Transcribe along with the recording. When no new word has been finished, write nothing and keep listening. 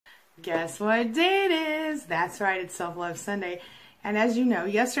Guess what day it is? That's right, it's Self-Love Sunday. And as you know,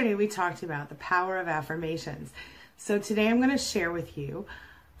 yesterday we talked about the power of affirmations. So today I'm going to share with you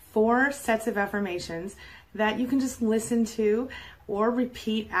 4 sets of affirmations that you can just listen to or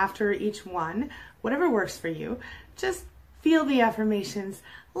repeat after each one, whatever works for you. Just feel the affirmations,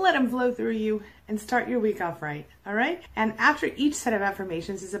 let them flow through you, and start your week off right, all right? And after each set of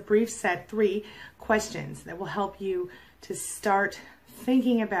affirmations is a brief set, 3 questions that will help you to start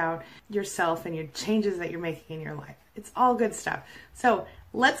thinking about yourself and your changes that you're making in your life. It's all good stuff. So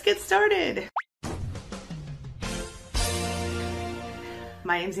let's get started.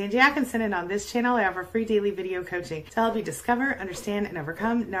 My name's Angie Atkinson, and on this channel I offer free daily video coaching to help you discover, understand, and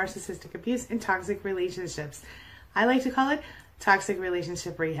overcome narcissistic abuse in toxic relationships. I like to call it toxic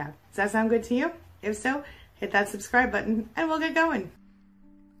relationship rehab. Does that sound good to you? If so, hit that subscribe button and we'll get going.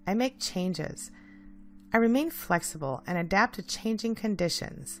 I make changes. I remain flexible and adapt to changing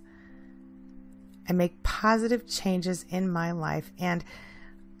conditions. I make positive changes in my life and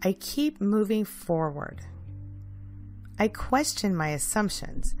I keep moving forward. I question my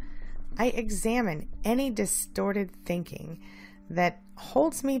assumptions. I examine any distorted thinking that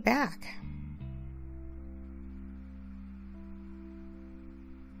holds me back.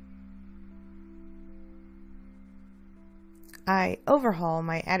 I overhaul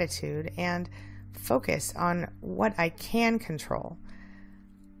my attitude and focus on what I can control.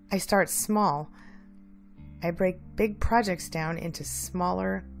 I start small. I break big projects down into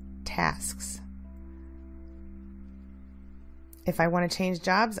smaller tasks. If I want to change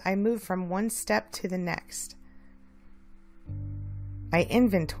jobs, I move from one step to the next. I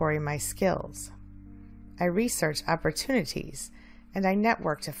inventory my skills. I research opportunities, and I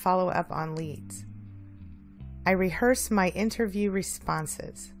network to follow up on leads. I rehearse my interview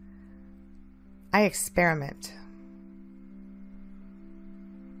responses. I experiment.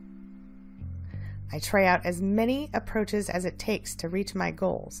 I try out as many approaches as it takes to reach my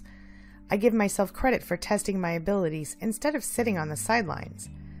goals. I give myself credit for testing my abilities instead of sitting on the sidelines.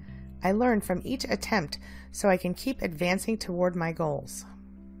 I learn from each attempt so I can keep advancing toward my goals.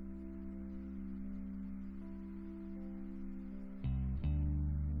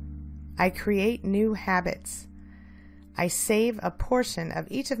 I create new habits. I save a portion of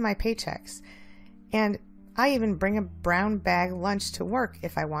each of my paychecks, and I even bring a brown bag lunch to work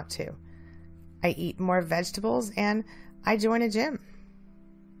if I want to. I eat more vegetables and I join a gym.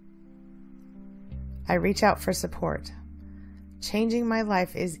 I reach out for support. Changing my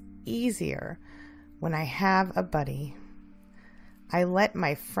life is easier when I have a buddy. I let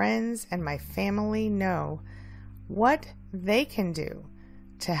my friends and my family know what they can do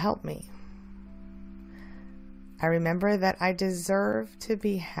to help me. I remember that I deserve to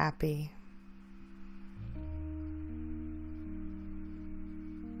be happy.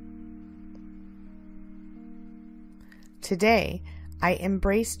 Today, I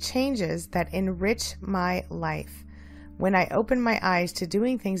embrace changes that enrich my life. When I open my eyes to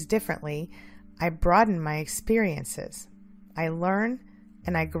doing things differently, I broaden my experiences. I learn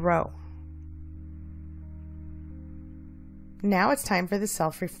and I grow. Now it's time for the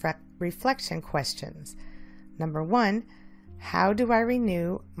self-reflection questions. Number 1, how do I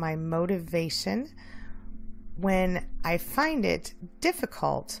renew my motivation when I find it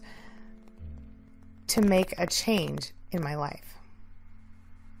difficult to make a change in my life?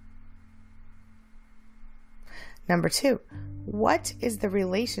 Number 2, what is the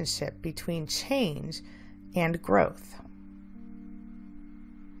relationship between change and growth?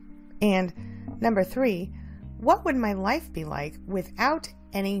 And number 3, what would my life be like without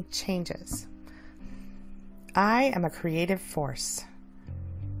any changes? I am a creative force.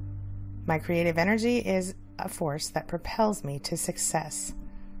 My creative energy is a force that propels me to success.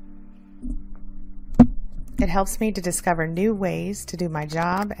 It helps me to discover new ways to do my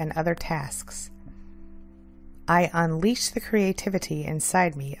job and other tasks. I unleash the creativity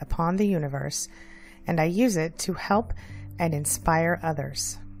inside me upon the universe, and I use it to help and inspire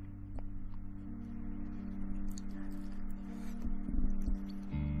others.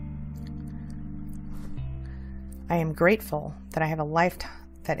 I am grateful that I have a life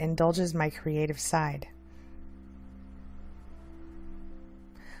that indulges my creative side.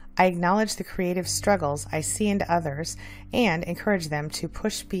 I acknowledge the creative struggles I see in others and encourage them to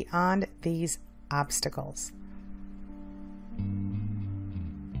push beyond these obstacles.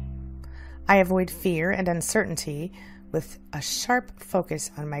 I avoid fear and uncertainty with a sharp focus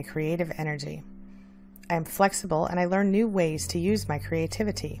on my creative energy. I am flexible and I learn new ways to use my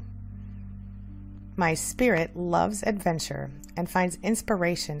creativity. My spirit loves adventure and finds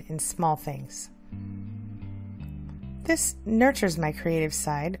inspiration in small things. This nurtures my creative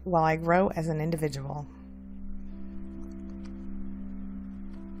side while I grow as an individual.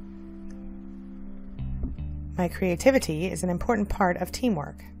 My creativity is an important part of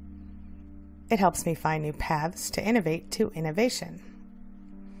teamwork. It helps me find new paths to innovate to innovation.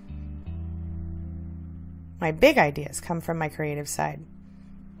 My big ideas come from my creative side.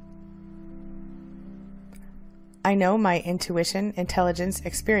 I know my intuition, intelligence,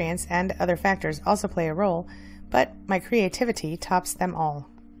 experience, and other factors also play a role, but my creativity tops them all.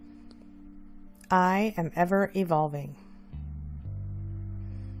 I am ever evolving.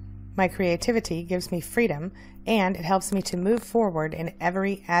 My creativity gives me freedom, and it helps me to move forward in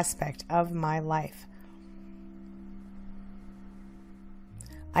every aspect of my life.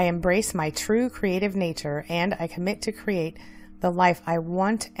 I embrace my true creative nature, and I commit to create the life I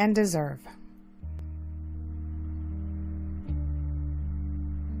want and deserve.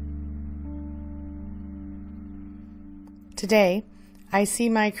 Today, I see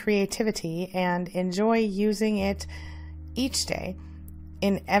my creativity and enjoy using it each day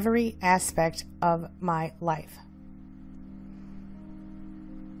in every aspect of my life.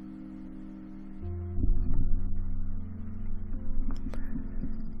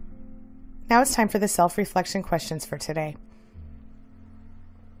 Now it's time for the self-reflection questions for today.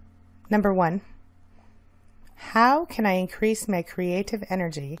 Number 1, how can I increase my creative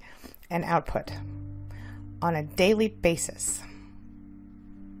energy and output on a daily basis?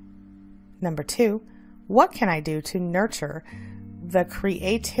 Number 2, what can I do to nurture the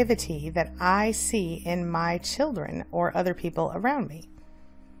creativity that I see in my children or other people around me?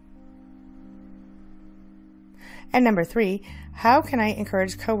 And number 3, how can I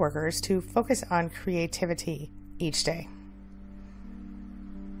encourage coworkers to focus on creativity each day?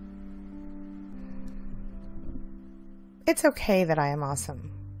 It's okay that I am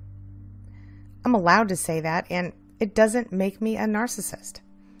awesome. I'm allowed to say that, and it doesn't make me a narcissist.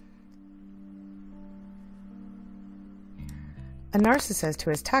 A narcissist who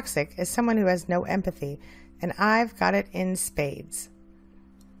is toxic is someone who has no empathy, and I've got it in spades.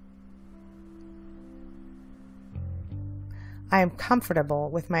 I am comfortable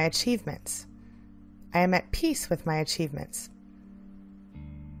with my achievements. I am at peace with my achievements.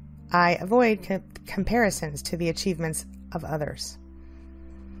 I avoid comparisons to the achievements of others.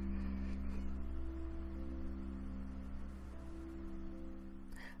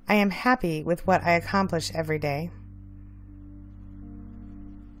 I am happy with what I accomplish every day.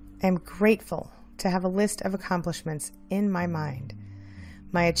 I am grateful to have a list of accomplishments in my mind.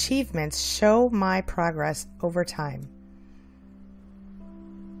 My achievements show my progress over time.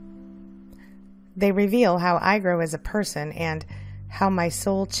 They reveal how I grow as a person and how my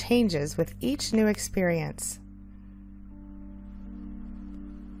soul changes with each new experience.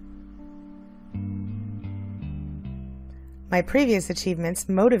 My previous achievements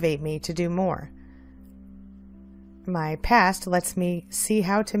motivate me to do more. My past lets me see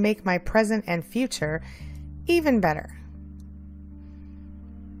how to make my present and future even better.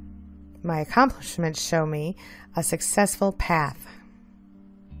 My accomplishments show me a successful path.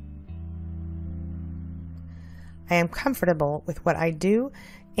 I am comfortable with what I do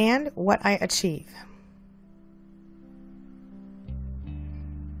and what I achieve.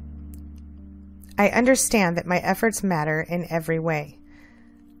 I understand that my efforts matter in every way.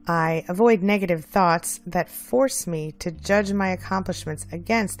 I avoid negative thoughts that force me to judge my accomplishments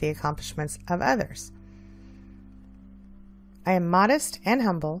against the accomplishments of others. I am modest and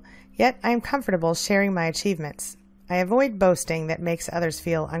humble, yet I am comfortable sharing my achievements. I avoid boasting that makes others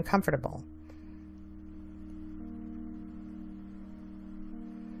feel uncomfortable.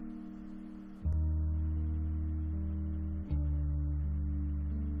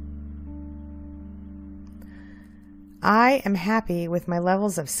 I am happy with my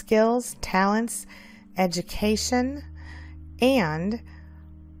levels of skills, talents, education, and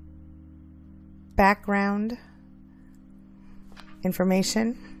background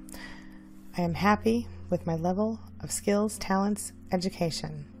information. I am happy with my level of skills, talents,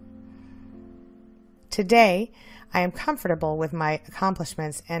 education. Today, I am comfortable with my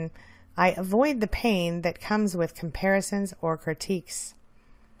accomplishments, and I avoid the pain that comes with comparisons or critiques.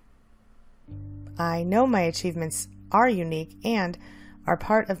 I know my achievements are unique and are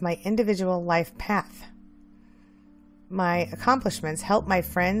part of my individual life path. My accomplishments help my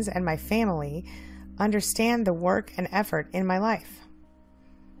friends and my family understand the work and effort in my life.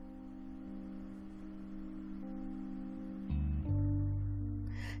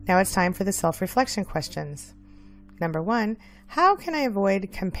 Now it's time for the self-reflection questions. Number 1, how can I avoid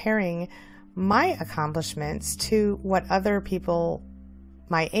comparing my accomplishments to what other people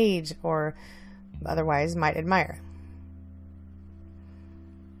my age or otherwise might admire?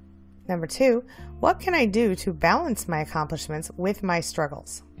 Number 2, what can I do to balance my accomplishments with my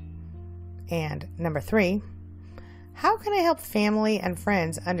struggles? And number 3, how can I help family and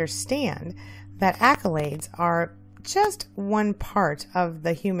friends understand that accolades are just one part of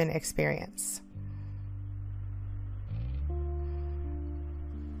the human experience?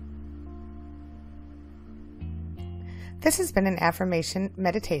 This has been an affirmation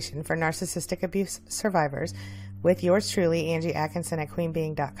meditation for narcissistic abuse survivors with yours truly, Angie Atkinson at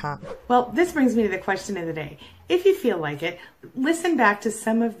queenbeing.com. Well, this brings me to the question of the day. If you feel like it, listen back to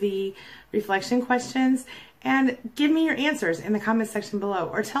some of the reflection questions and give me your answers in the comments section below,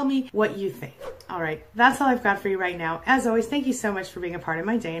 or tell me what you think. All right, that's all I've got for you right now. As always, thank you so much for being a part of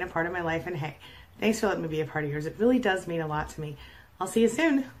my day and a part of my life. And hey, thanks for letting me be a part of yours. It really does mean a lot to me. I'll see you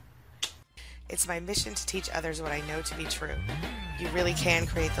soon. It's my mission to teach others what I know to be true. You really can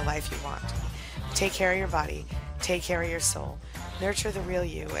create the life you want. Take care of your body, take care of your soul, nurture the real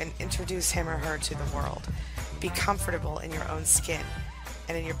you, and introduce him or her to the world. Be comfortable in your own skin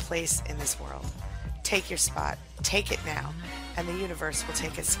and in your place in this world. Take your spot, take it now, and the universe will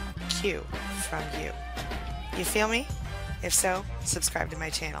take its cue from you. You feel me? If so, subscribe to my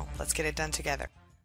channel. Let's get it done together.